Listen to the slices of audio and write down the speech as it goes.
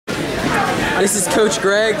This is Coach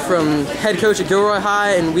Greg, from head coach at Gilroy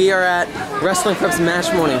High, and we are at Wrestling Prep's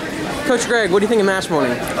Match Morning. Coach Greg, what do you think of Match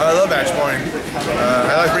Morning? I love Match Morning.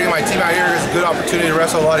 I like bringing my team out here. It's a good opportunity to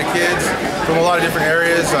wrestle a lot of kids from a lot of different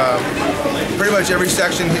areas. Pretty much every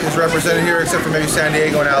section is represented here except for maybe San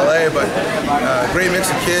Diego and LA, but great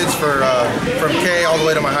mix of kids from K all the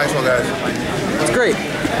way to my high school guys. It's great.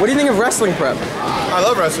 What do you think of Wrestling Prep? I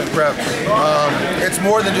love Wrestling Prep. It's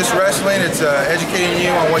more than just wrestling. It's educating you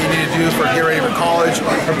on what you need to do for get ready for college,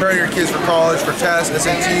 preparing your kids for college, for tests,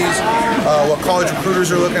 SATs, what college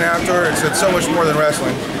recruiters are looking after. It's so much more than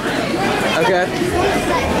wrestling. Okay.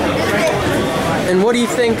 And what do you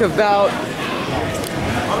think about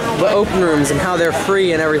the open rooms and how they're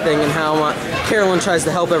free and everything, and how Carolyn tries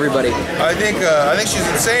to help everybody? I think she's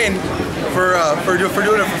insane for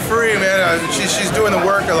doing it for free, man. She's doing the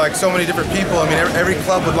work of like so many different people. I mean, every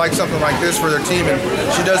club would like something like this for their team, and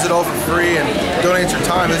she does it all for free and donates her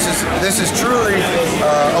time. This is truly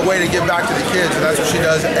a way to give back to the kids, and that's what she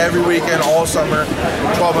does every weekend, all summer,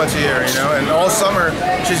 12 months a year, you know. And all summer,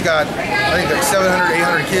 she's got I think like 700,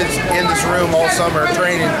 800 kids in this room all summer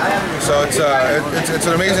training. So it's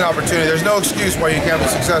an amazing opportunity. There's no excuse why you can't be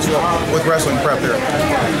successful with Wrestling Prep here.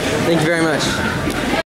 Thank you very much.